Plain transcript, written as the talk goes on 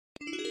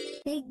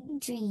Big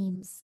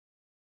dreams.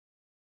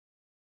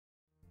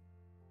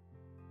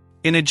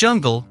 In a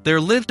jungle,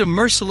 there lived a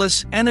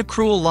merciless and a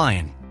cruel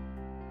lion.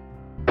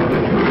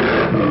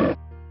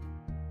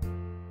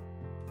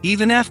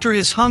 Even after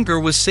his hunger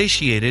was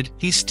satiated,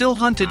 he still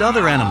hunted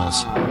other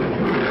animals.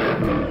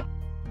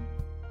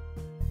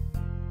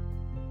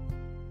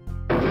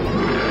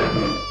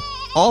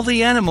 All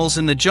the animals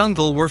in the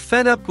jungle were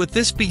fed up with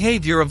this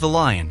behavior of the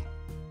lion.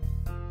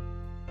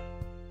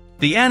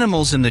 The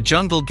animals in the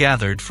jungle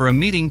gathered for a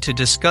meeting to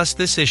discuss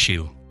this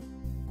issue.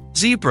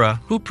 Zebra,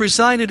 who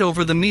presided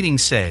over the meeting,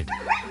 said,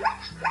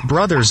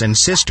 "Brothers and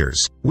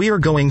sisters, we are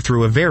going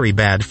through a very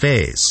bad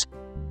phase.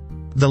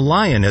 The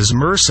lion is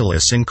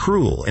merciless and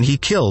cruel, and he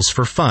kills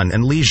for fun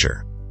and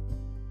leisure.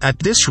 At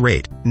this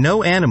rate,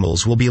 no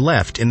animals will be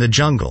left in the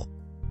jungle.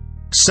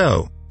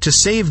 So, to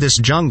save this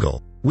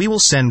jungle, we will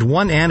send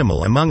one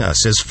animal among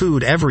us as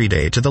food every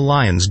day to the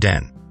lion's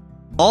den."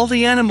 All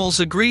the animals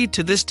agreed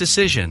to this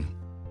decision.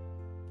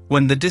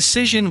 When the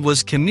decision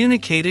was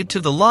communicated to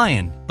the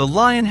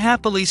lion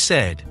happily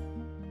said,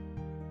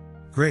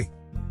 "Great.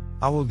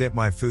 I will get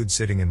my food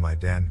sitting in my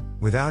den,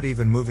 without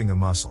even moving a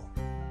muscle."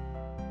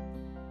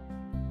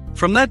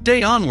 From that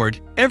day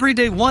onward, every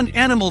day one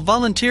animal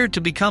volunteered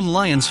to become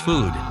lion's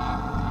food.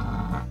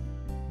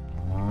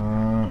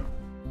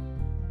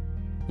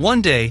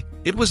 One day,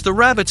 it was the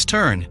rabbit's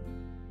turn.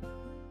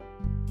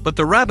 But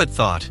the rabbit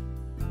thought,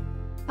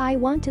 "I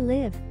want to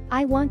live,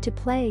 I want to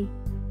play.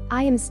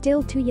 I am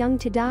still too young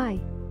to die."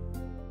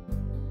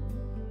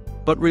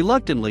 But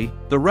reluctantly,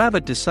 the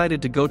rabbit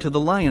decided to go to the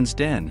lion's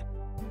den.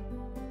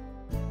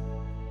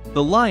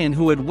 The lion,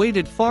 who had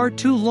waited far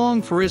too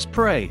long for his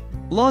prey,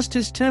 lost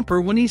his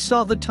temper when he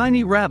saw the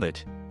tiny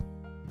rabbit.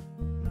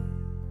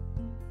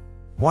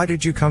 "Why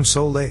did you come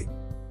so late?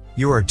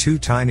 You are too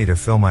tiny to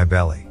fill my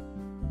belly."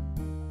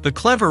 The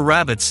clever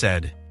rabbit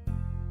said,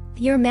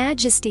 "Your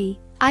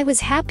Majesty, I was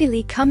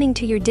happily coming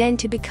to your den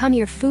to become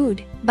your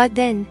food, but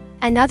then,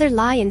 another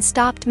lion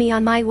stopped me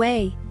on my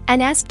way,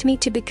 and asked me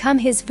to become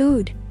his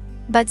food.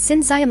 But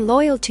since I am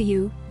loyal to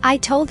you, I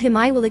told him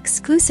I will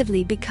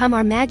exclusively become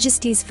our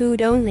Majesty's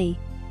food only.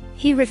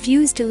 He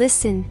refused to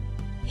listen.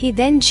 He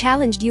then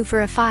challenged you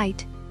for a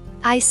fight.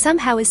 I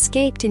somehow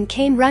escaped and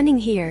came running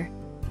here."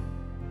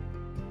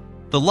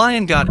 The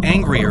lion got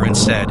angrier and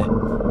said,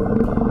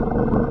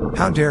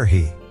 "How dare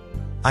he?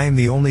 I am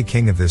the only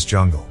king of this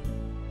jungle.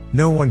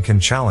 No one can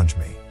challenge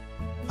me.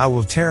 I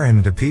will tear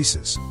him to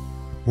pieces.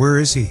 Where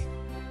is he?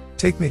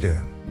 Take me to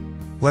him.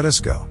 Let us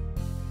go."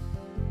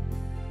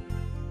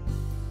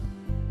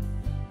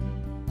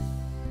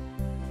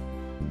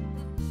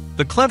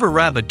 The clever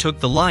rabbit took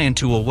the lion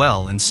to a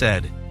well and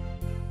said,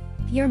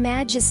 "Your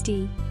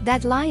Majesty,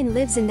 that lion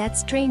lives in that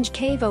strange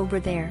cave over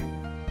there.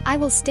 I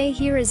will stay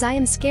here as I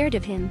am scared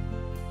of him.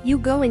 You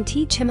go and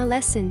teach him a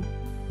lesson."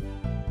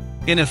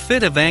 In a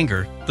fit of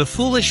anger, the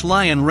foolish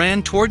lion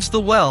ran towards the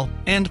well,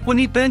 and when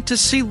he bent to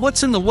see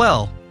what's in the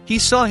well, he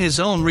saw his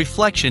own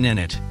reflection in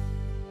it.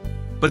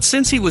 But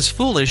since he was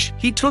foolish,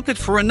 he took it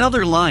for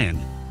another lion.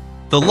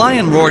 The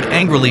lion roared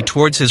angrily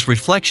towards his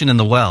reflection in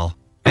the well,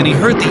 and he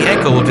heard the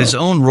echo of his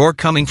own roar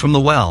coming from the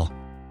well.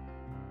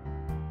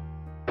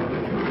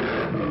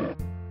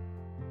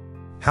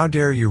 "How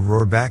dare you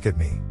roar back at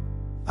me?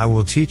 I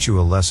will teach you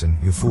a lesson,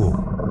 you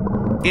fool."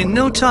 In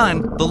no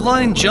time, the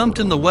lion jumped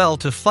in the well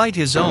to fight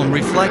his own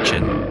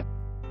reflection.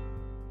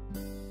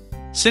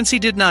 Since he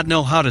did not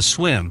know how to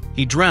swim,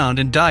 he drowned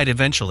and died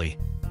eventually.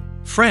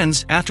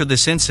 Friends, after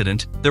this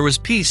incident, there was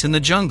peace in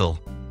the jungle.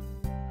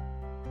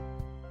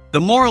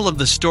 The moral of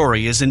the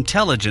story is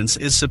intelligence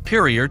is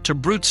superior to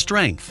brute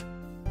strength.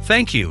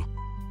 Thank you.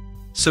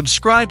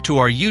 Subscribe to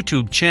our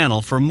YouTube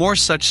channel for more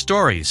such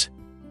stories.